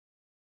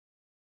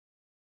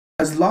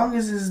As long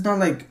as it's not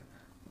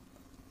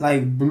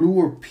like blue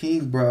or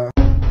pink, bro.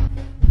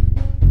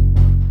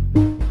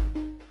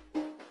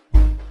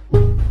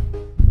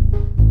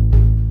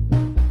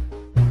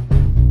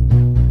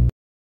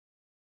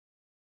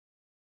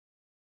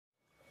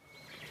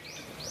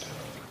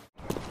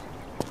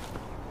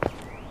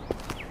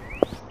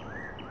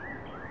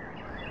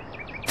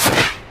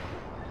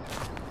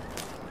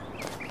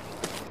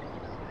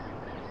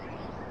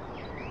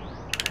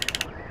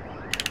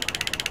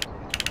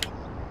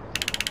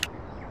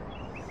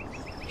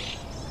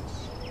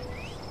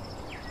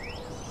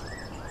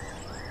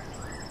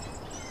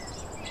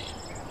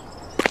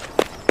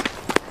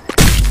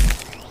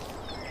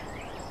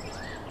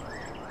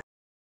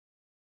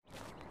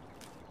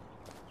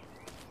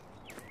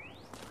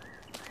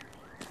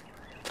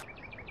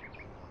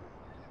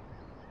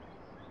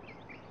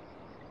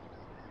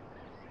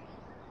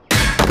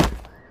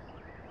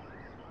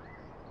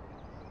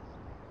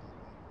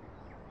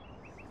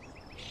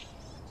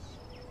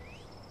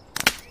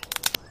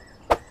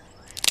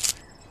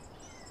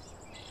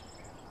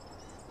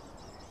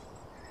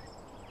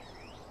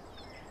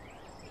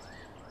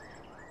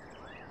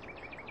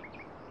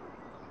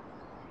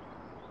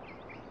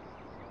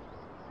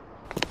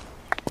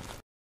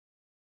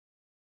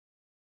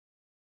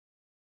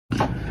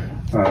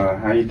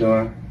 How you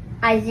doing?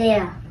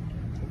 Isaiah,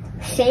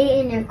 say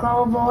it in your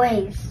girl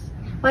voice.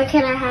 Why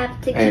can't I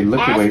have to Hey, keep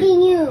look away.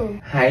 asking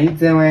you? How you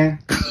doing?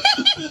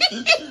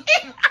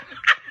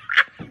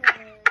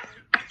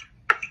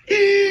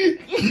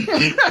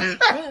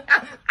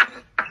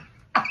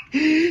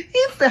 He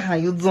said, how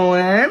you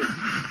doing?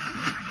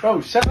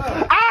 Bro, shut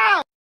up.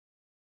 Ow!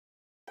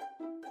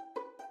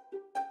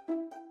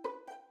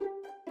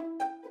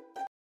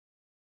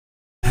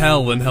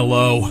 Hell and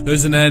hello.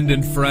 There's an end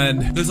in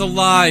friend. There's a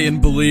lie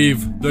in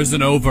believe. There's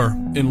an over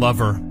in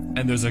lover.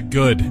 And there's a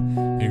good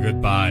in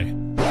goodbye.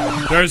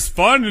 There's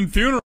fun in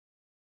funeral.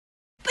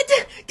 But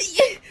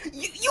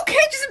you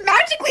can't just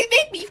magically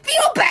make me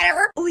feel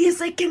better! Oh,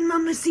 yes, I can,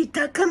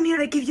 mamacita. Come here,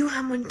 I give you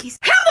hamon kiss.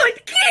 Hamon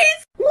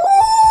kiss!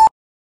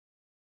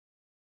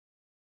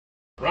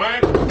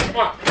 Ryan, come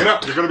on, get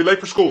up. You're gonna be late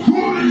for school.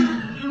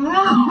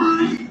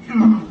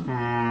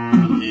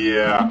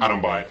 Yeah, I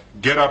don't buy it.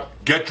 Get up,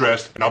 get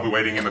dressed, and I'll be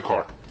waiting in the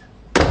car.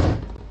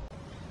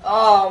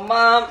 Oh,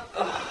 Mom.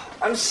 Ugh,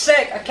 I'm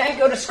sick. I can't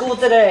go to school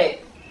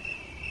today.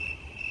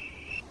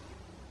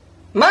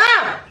 Mom!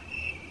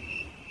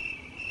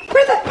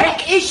 Where the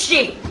heck is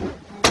she?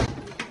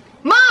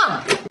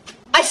 Mom!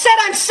 I said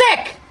I'm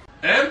sick!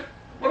 And?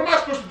 What am I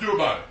supposed to do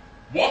about it?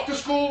 Walk to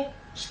school?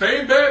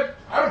 Stay in bed?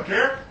 I don't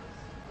care.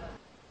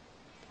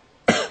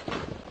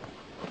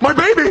 My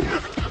baby!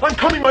 I'm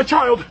coming, my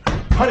child!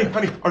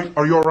 Honey,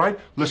 are you alright?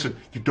 Listen,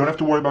 you don't have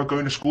to worry about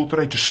going to school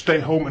today. Just stay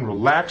home and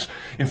relax.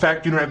 In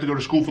fact, you don't have to go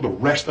to school for the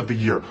rest of the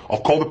year. I'll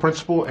call the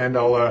principal and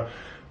I'll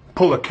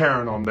pull a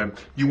Karen on them.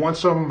 You want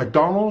some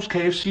McDonald's,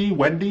 KFC,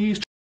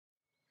 Wendy's?